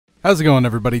How's it going,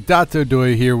 everybody?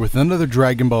 Dotodoya here with another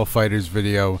Dragonball FighterZ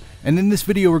video, and in this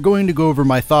video we're going to go over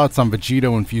my thoughts on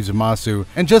Vegito and Zamasu,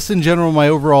 and just in general my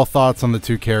overall thoughts on the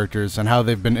two characters and how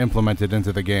they've been implemented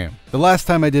into the game. The last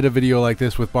time I did a video like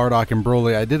this with Bardock and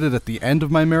Broly, I did it at the end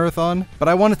of my marathon, but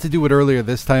I wanted to do it earlier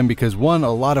this time because one,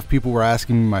 a lot of people were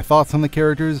asking me my thoughts on the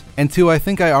characters, and two, I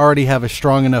think I already have a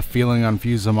strong enough feeling on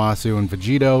Zamasu and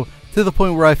Vegito to the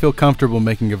point where I feel comfortable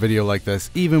making a video like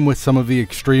this, even with some of the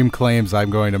extreme claims I'm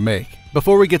going to make.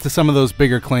 Before we get to some of those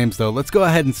bigger claims though, let's go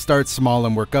ahead and start small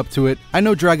and work up to it. I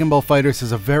know Dragonball FighterZ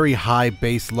is a very high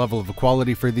base level of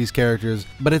quality for these characters,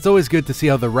 but it's always good to see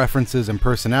how the references and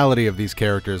personality of these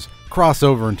characters cross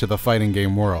over into the fighting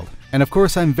game world. And of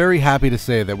course, I'm very happy to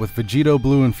say that with Vegito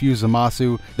Blue and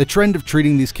Zamasu, the trend of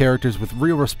treating these characters with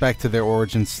real respect to their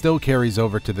origins still carries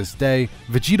over to this day.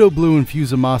 Vegito Blue and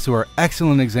Zamasu are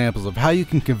excellent examples of how you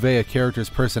can convey a character's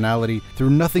personality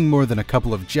through nothing more than a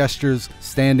couple of gestures,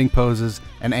 standing poses,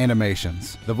 and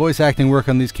animations. The voice acting work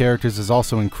on these characters is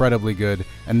also incredibly good,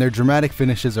 and their dramatic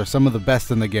finishes are some of the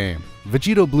best in the game.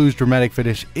 Vegito Blue's dramatic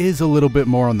finish is a little bit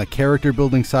more on the character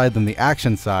building side than the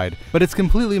action side, but it's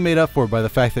completely made up for by the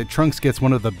fact that Trunks gets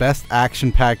one of the best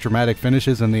action-packed dramatic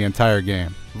finishes in the entire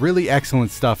game. Really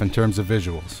excellent stuff in terms of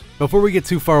visuals. Before we get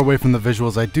too far away from the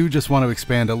visuals, I do just want to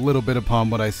expand a little bit upon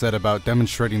what I said about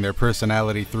demonstrating their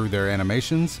personality through their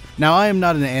animations. Now, I am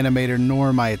not an animator nor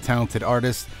am I a talented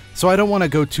artist, so I don't want to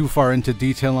go too far into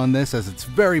detail on this, as it's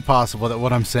very possible that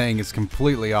what I'm saying is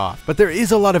completely off. But there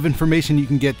is a lot of information you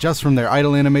can get just from their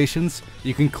idle animations.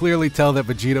 You can clearly tell that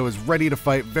Vegito is ready to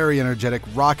fight, very energetic,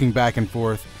 rocking back and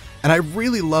forth. And I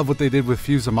really love what they did with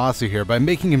Zamasu here by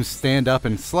making him stand up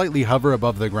and slightly hover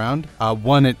above the ground.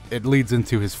 It leads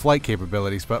into his flight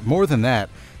capabilities, but more than that,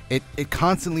 it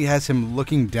constantly has him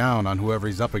looking down on whoever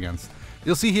he's up against.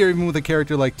 You'll see here, even with a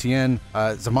character like Tien,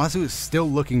 Zamasu is still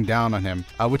looking down on him,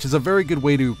 which is a very good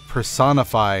way to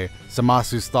personify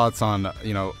Zamasu's thoughts on,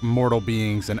 mortal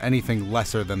beings and anything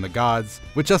lesser than the gods.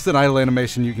 With just an idle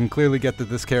animation, you can clearly get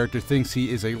that this character thinks he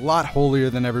is a lot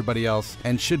holier than everybody else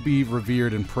and should be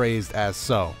revered and praised as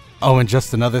so. Oh, and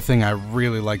just another thing, I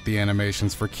really like the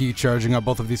animations for ki charging up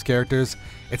both of these characters.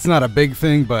 It's not a big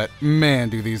thing, but man,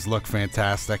 do these look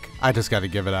fantastic. I just gotta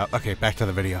give it up. Okay, back to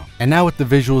the video. And now with the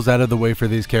visuals out of the way for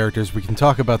these characters, we can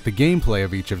talk about the gameplay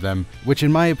of each of them, which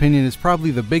in my opinion is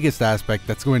probably the biggest aspect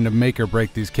that's going to make or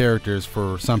break these characters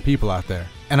for some people out there.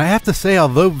 And I have to say,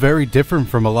 although very different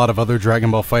from a lot of other Dragon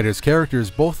Ball FighterZ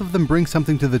characters, both of them bring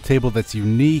something to the table that's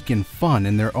unique and fun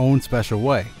in their own special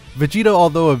way. Vegito,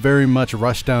 although a very much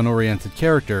rushdown oriented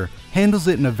character, handles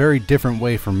it in a very different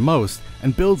way from most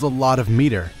and builds a lot of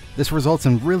meter. This results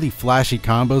in really flashy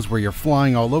combos where you're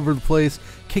flying all over the place,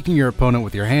 kicking your opponent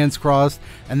with your hands crossed,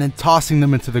 and then tossing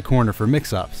them into the corner for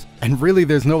mix-ups. And really,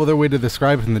 there's no other way to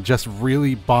describe it than just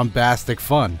really bombastic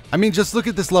fun. I mean, just look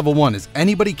at this level 1. Is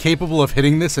anybody capable of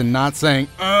hitting this and not saying,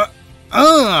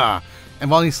 And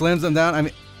while he slams them down, I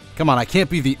mean, come on, I can't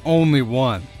be the only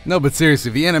one. No, but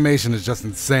seriously, the animation is just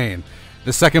insane.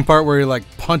 The second part where he like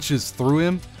punches through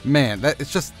him, man,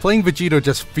 it's just, playing Vegito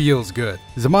just feels good.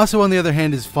 Zamasu, on the other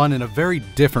hand, is fun in a very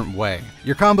different way.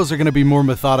 Your combos are going to be more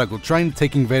methodical, trying to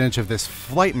take advantage of this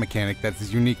flight mechanic that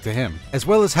is unique to him, as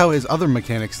well as how his other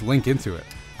mechanics link into it.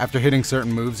 After hitting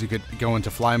certain moves, you could go into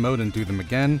fly mode and do them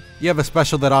again. You have a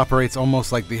special that operates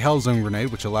almost like the Hell Zone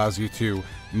grenade, which allows you to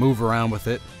move around with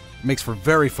it. Makes for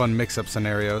very fun mix-up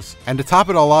scenarios. And to top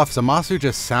it all off, Zamasu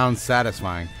just sounds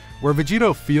satisfying. Where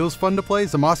Vegito feels fun to play,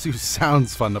 Zamasu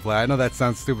sounds fun to play. I know that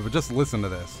sounds stupid, but just listen to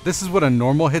this. This is what a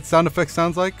normal hit sound effect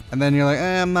sounds like, and then you're like,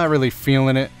 I'm not really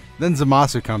feeling it. Then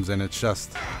Zamasu comes in, it's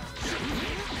just...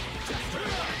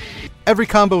 Every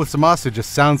combo with Zamasu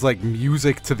just sounds like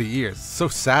music to the ears. It's so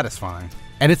satisfying.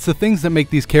 And it's the things that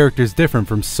make these characters different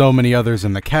from so many others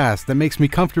in the cast that makes me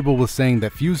comfortable with saying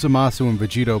that Zamasu and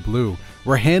Vegito Blue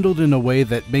were handled in a way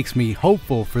that makes me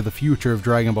hopeful for the future of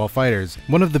Dragon Ball FighterZ.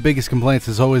 One of the biggest complaints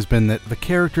has always been that the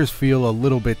characters feel a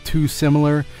little bit too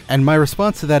similar, and my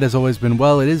response to that has always been,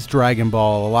 well, it is Dragon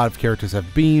Ball, a lot of characters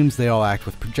have beams, they all act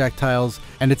with projectiles,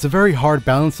 and it's a very hard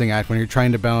balancing act when you're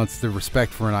trying to balance the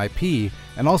respect for an IP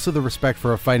and also the respect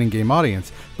for a fighting game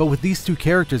audience. But with these two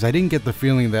characters, I didn't get the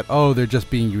feeling that, oh, they're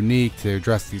just being unique to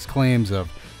address these claims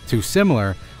of too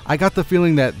similar. I got the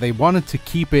feeling that they wanted to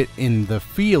keep it in the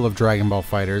feel of Dragon Ball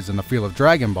FighterZ and the feel of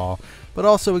Dragon Ball, but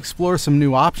also explore some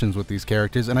new options with these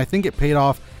characters, and I think it paid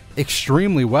off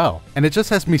extremely well. And it just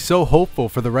has me so hopeful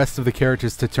for the rest of the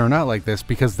characters to turn out like this,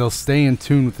 because they'll stay in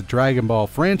tune with the Dragon Ball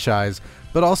franchise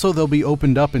but also they'll be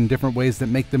opened up in different ways that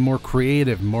make them more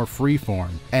creative, more freeform,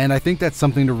 and I think that's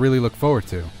something to really look forward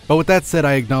to. But with that said,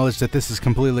 I acknowledge that this is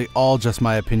completely all just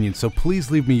my opinion, so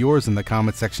please leave me yours in the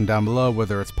comment section down below,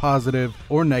 whether it's positive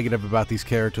or negative about these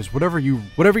characters. Whatever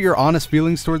your honest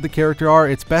feelings toward the character are,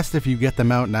 it's best if you get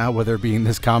them out now, whether it be in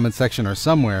this comment section or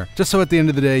somewhere, just so at the end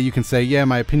of the day you can say, yeah,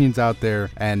 my opinion's out there,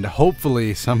 and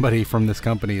hopefully somebody from this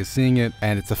company is seeing it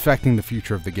and it's affecting the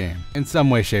future of the game in some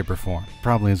way, shape, or form.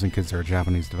 Probably isn't because they're a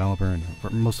Japanese developer and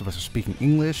most of us are speaking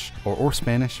English or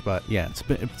Spanish, but yeah, it's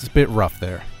a bit rough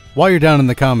there. While you're down in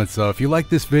the comments though, if you like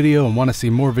this video and want to see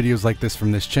more videos like this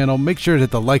from this channel, make sure to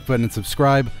hit the like button and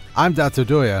subscribe. I'm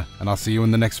Dotodoya, and I'll see you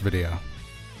in the next video.